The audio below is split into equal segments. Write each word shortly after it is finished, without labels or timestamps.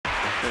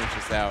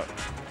finishes out.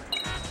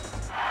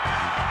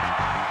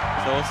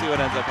 So we'll see what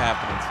ends up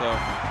happening. So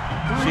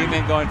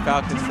Shihman going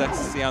Falcon,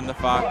 Sextc on the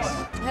Fox.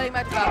 Heading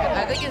back to Falcon.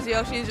 I think his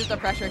Yoshi is just a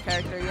pressure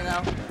character, you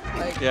know?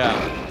 Like, yeah.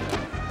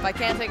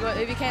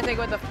 If you can't take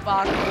it with the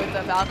Fox or with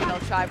the Falcon, he'll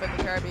try with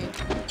the Kirby.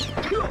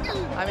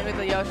 I mean with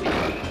the Yoshi.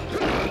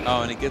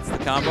 Oh, and he gets the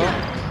combo?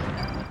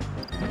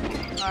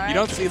 Right. You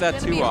don't see that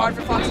too often. It's gonna be hard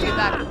for Fox to get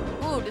back.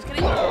 Ooh, just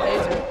getting the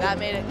laser. That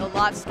made it a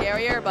lot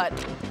scarier, but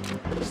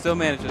still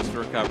manages to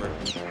recover.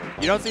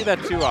 You don't see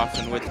that too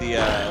often with the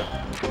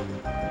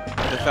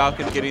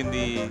Falcon getting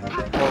the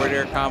forward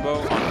air combo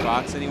on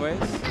Fox anyways.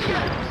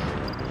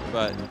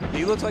 But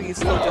he looks like he's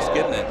still just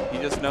getting it. He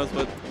just knows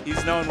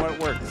he's knowing what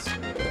works.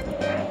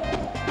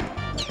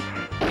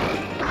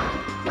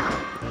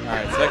 All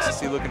right,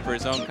 Sextc looking for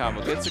his own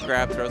combo. Gets a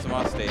grab, throws him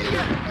off stage.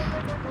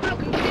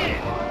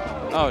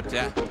 Oh,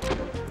 damn.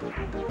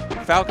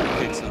 Falcon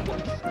kicks him.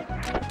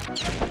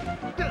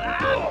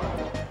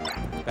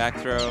 Back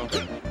throw. The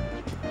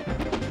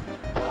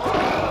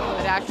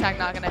dash attack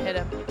not gonna hit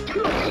him.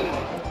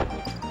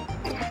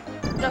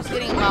 Just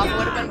getting him off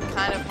would have been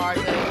kind of hard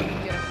to get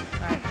him.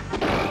 All right.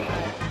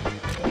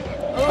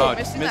 Oh,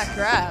 missing that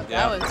grab.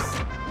 Yeah. That was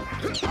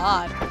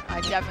odd.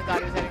 I definitely thought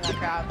he was hitting that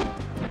grab.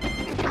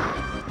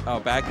 Oh,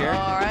 back air?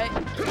 All right.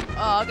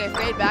 Oh, okay.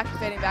 Fading back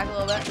a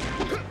little bit.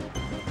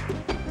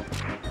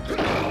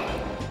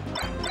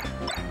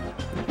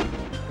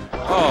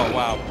 Oh,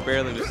 wow.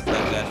 Barely missed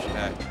that dash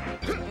attack.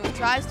 He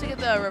tries to get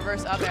the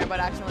reverse up air, but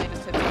accidentally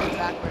just hits it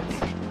backwards.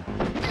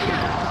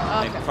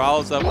 Okay. And he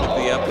follows up with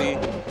the up B.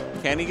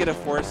 Can he get a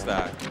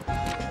 4-stock?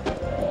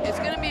 It's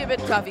going to be a bit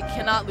tough. He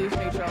cannot lose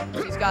neutral.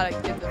 He's got to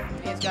get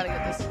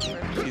this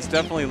first. He's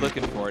definitely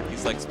looking for it.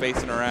 He's like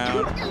spacing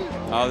around.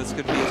 Oh, this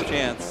could be his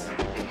chance.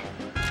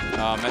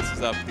 Oh,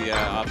 messes up the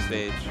off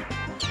stage.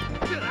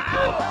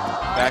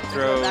 Back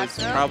throw is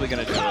probably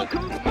going to do it.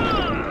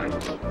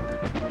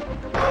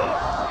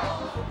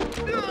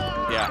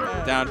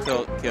 Yeah, down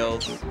tilt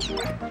kills.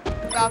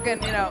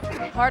 Falcon, you know,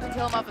 hard to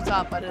kill him off the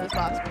top, but it is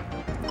possible.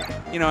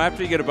 You know,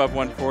 after you get above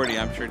 140,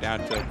 I'm sure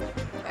down tilt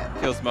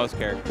kills most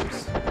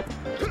characters.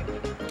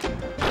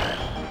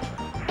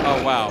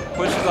 Oh, wow.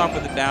 Pushes off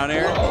with the down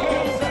air.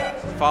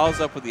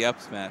 Follows up with the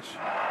up smash.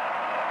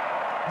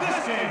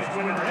 This game's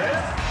winner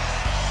is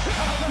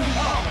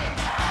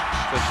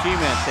so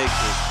Shihman takes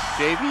it.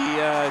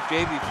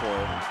 JV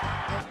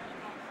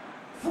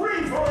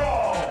free for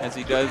all. as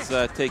he does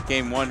take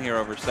game 1 here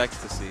over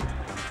Sextc.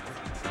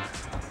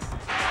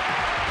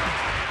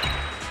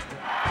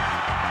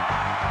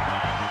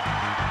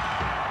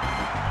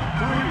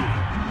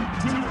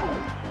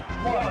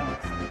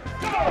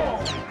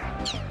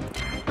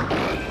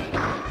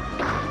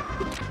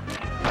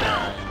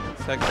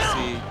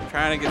 Sextc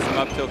trying to get some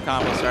up tilt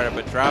combo started,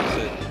 but drops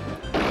it.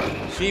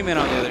 Shihman,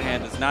 on the other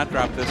hand, does not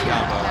drop this combo.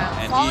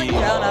 Yeah, and falling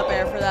down up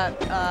air for that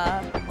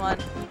one.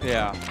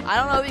 Yeah. I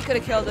don't know if he could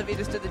have killed if he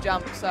just did the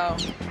jump, so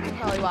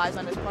probably wise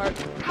on his part.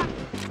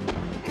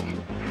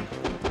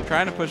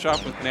 Trying to push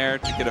off with Nair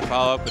to get a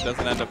follow-up, but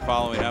doesn't end up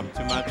following up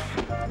too much.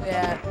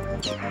 Yeah.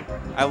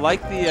 I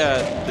like the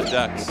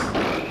ducks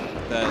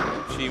that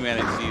Shihman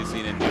is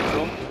using in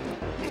neutral.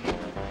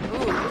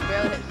 Ooh, just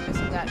barely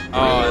missing that.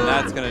 Oh, and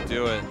that's going to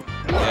do it.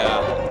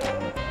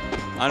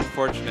 Yeah.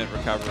 Unfortunate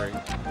recovery.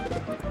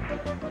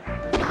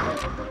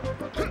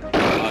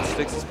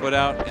 Sticks his foot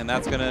out, and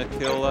that's going to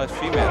kill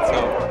Shihman.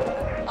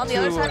 So on the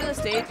other side of the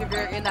stage, if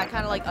you're in that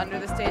kind of like under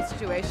the stage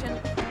situation,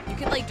 you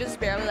can like just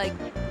barely like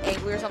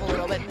angle yourself a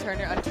little bit and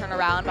turn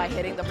around by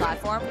hitting the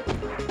platform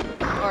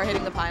or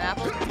hitting the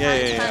pineapple.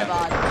 It's kind of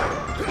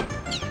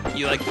odd.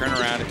 You like turn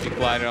around if you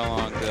glide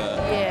along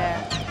the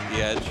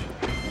edge.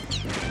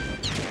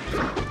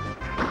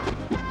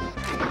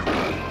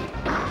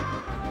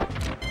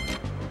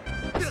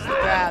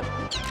 Grab.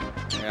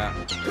 Yeah.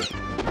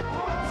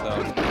 So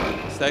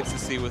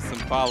Sextc with some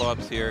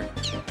follow-ups here.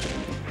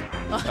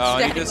 Oh,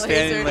 and he just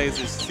standing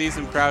lasers. Sees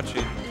him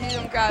crouching. Sees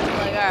him crouching,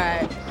 like, all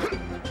right.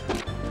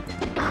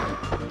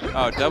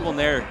 Oh, double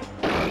nair.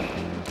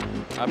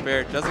 Up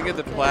air. Doesn't get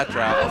the flat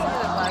drop. All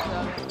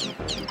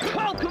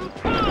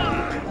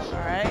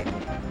right.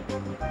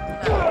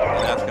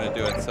 And that's going to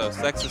do it. So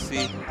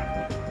Sextc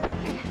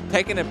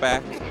taking it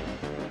back.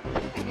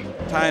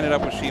 Tying it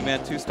up with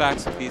Shihman. 2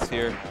 stocks apiece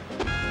here.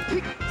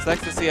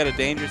 Sextc had a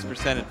dangerous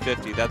percent at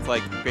 50. That's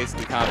like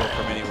basically combo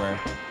from anywhere.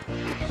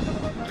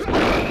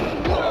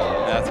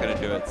 And that's going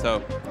to do it.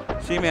 So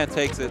Shihman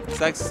takes it.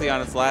 Sextc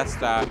on his last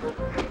stock.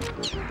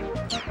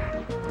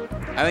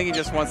 I think he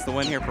just wants the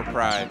win here for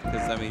pride,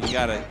 because I mean you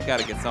gotta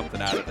get something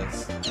out of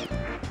this.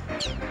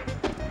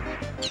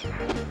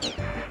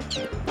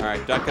 All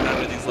right, ducking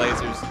under these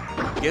lasers,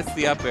 gets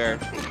the up air,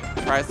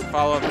 tries to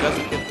follow up,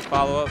 doesn't get the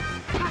follow up.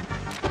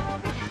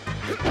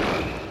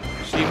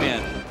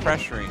 Shihman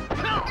pressuring,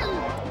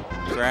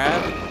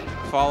 grab,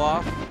 fall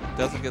off,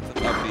 doesn't get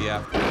the up B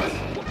afterwards.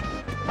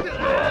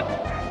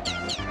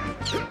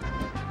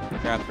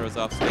 Grab throws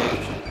off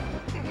stage.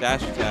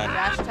 Dash attack.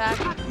 Dash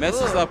attack.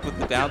 Messes up with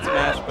the down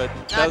smash, but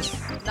does...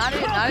 Not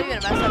even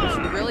a mess up. It's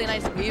really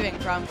nice weaving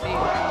from G.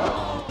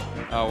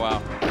 Oh,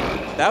 wow.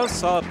 That was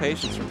solid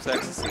patience from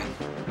Sextc.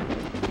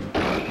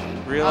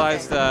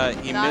 Realized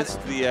he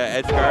missed the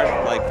edge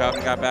guard, like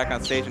Falcon got back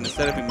on stage, and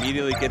instead of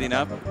immediately getting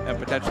up and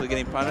potentially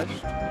getting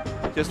punished,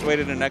 just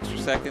waited an extra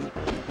second,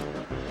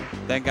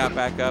 then got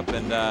back up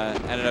and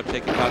ended up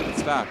taking Falcon's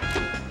stock.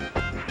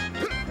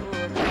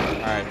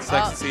 All right,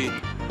 Sextc.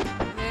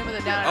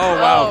 Oh,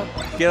 wow.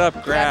 Get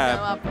up,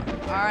 grab.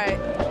 All right.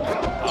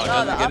 Oh,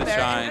 doesn't get a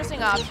shine.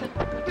 Interesting option.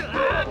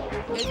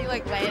 If you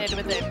like landed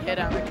with it and hit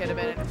him, it could have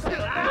been interesting.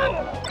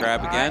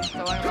 Grab again. Right,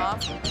 throwing him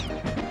off.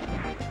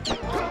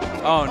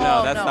 Oh,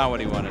 no, that's not what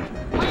he wanted.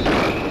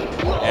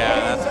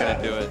 Yeah, that's going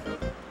to do it.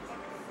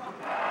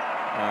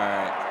 All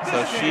right.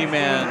 So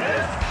Shihman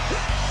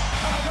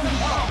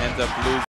ends up losing.